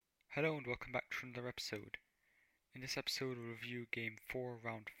Hello and welcome back to another episode. In this episode we'll review Game 4,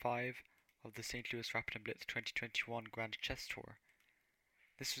 Round 5 of the St. Louis Rapid and Blitz 2021 Grand Chess Tour.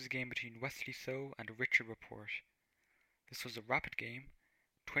 This was a game between Wesley So and Richard Report. This was a rapid game,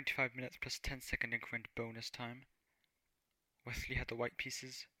 25 minutes plus 10-second increment bonus time. Wesley had the white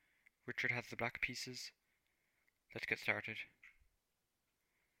pieces, Richard has the black pieces. Let's get started.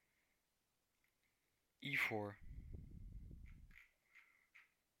 E4,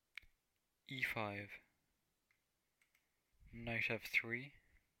 E5, Knight F3,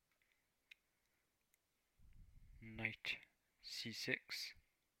 Knight C6,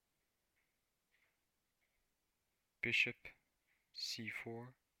 Bishop C4,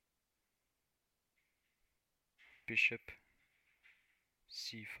 Bishop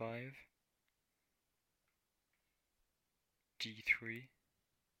C5, D3,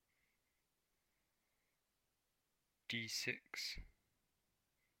 D6,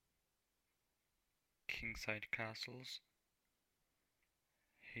 kingside castles,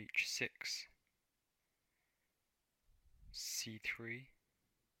 H6, C3,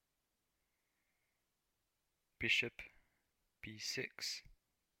 Bishop B6,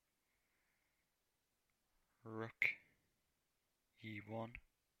 Rook E1,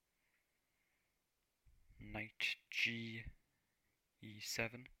 Knight G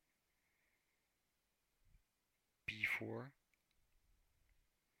E7, B4,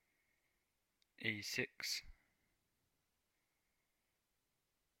 A6,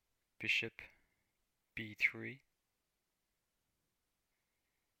 Bishop B3,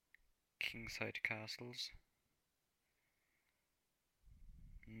 kingside castles,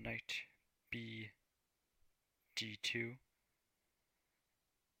 Knight B D2,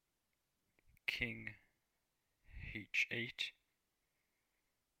 King H8,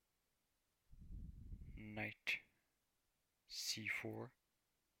 Knight C4,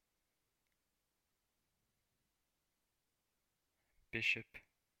 Bishop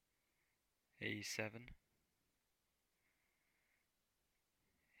A7,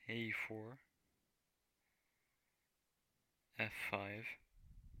 A4, F5,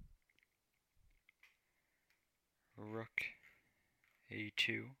 Rook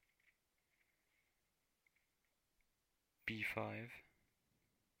A2, B5,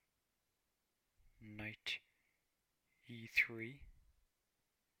 Knight E3,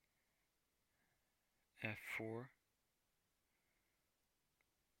 F4,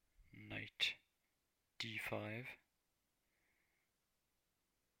 Knight D5,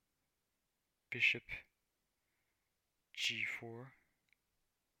 Bishop G4,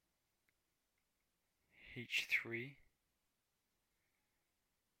 H3,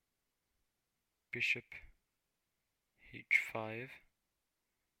 Bishop H5,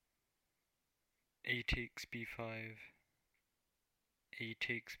 A takes B5, A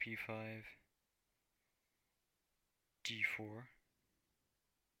takes B5, D4,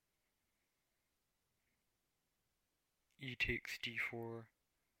 E takes D4,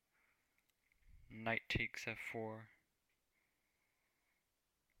 Knight takes F4,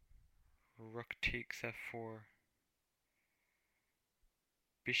 Rook takes F4,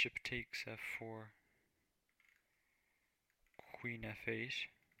 Bishop takes F4, Queen F8,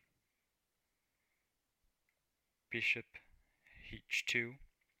 Bishop H2,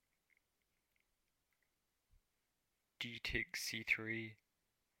 D takes C3,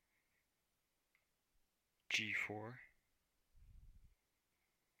 G4,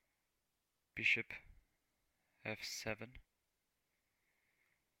 Bishop F7,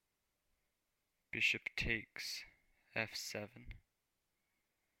 Bishop takes F7,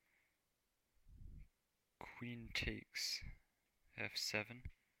 Queen takes F7,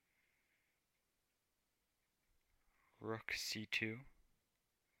 Rook C2,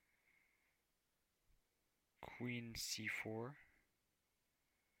 Queen C4,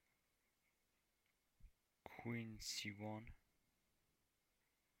 Queen C1,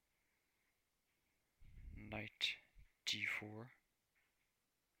 Knight D4,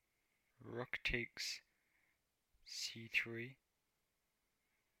 Rook takes C3,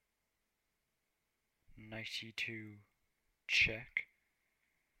 Knight E2 check,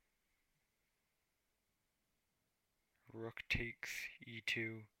 Rook takes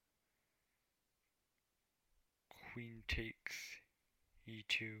E2, Queen takes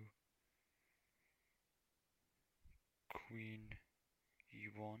E2, Queen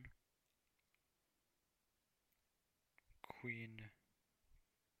E1, Queen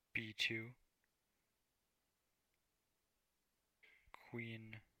B2,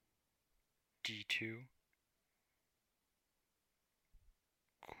 Queen D2,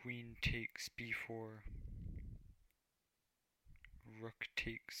 Queen takes B4, rook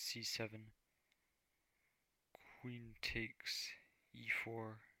takes c7, queen takes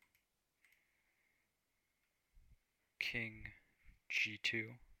e4, king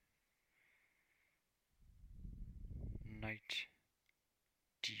g2, knight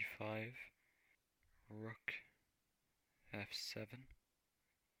d5, rook f7,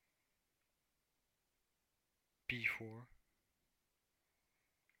 b4,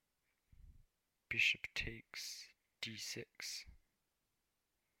 bishop takes d6,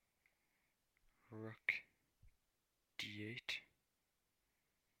 rook d8,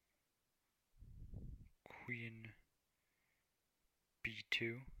 queen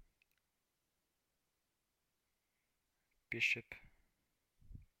b2, bishop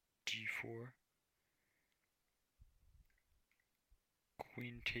d4,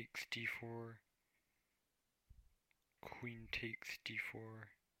 queen takes d4, queen takes d4,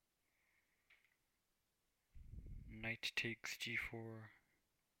 knight takes d4,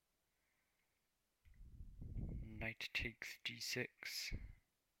 knight takes d6,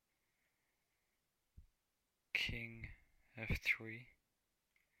 king f3,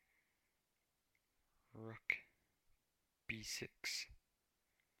 rook b6,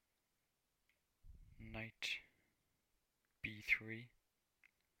 knight b3,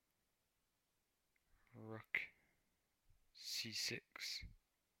 rook c6,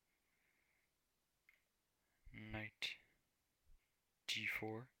 knight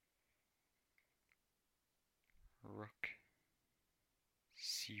d4, rook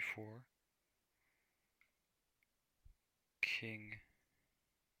c4, king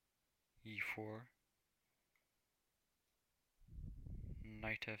e4,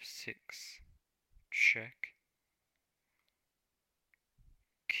 knight f6, check,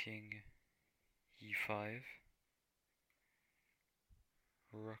 king e5,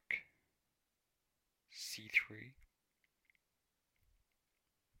 rook c3,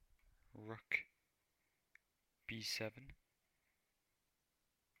 rook b7,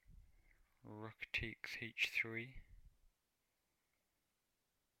 rook takes h3,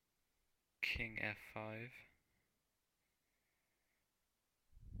 king f5,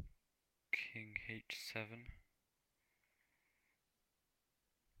 king h7,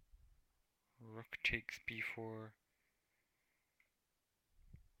 rook takes b4,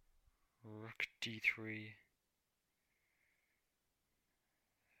 rook d3,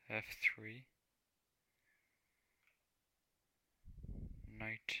 f3,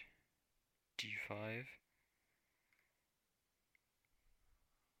 knight d5,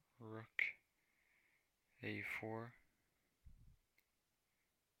 rook a4,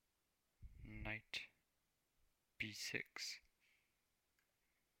 knight b6,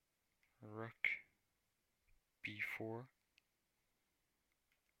 rook b4,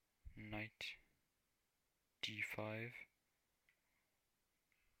 knight d5,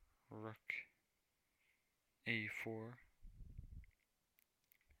 rook a4,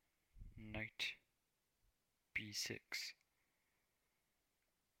 knight b6,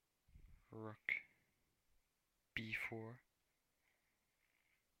 rook b4,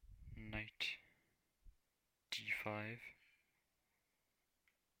 knight d5,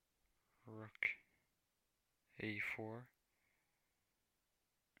 rook a4,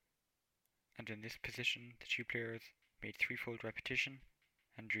 and in this position the two players made threefold repetition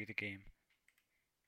and drew the game.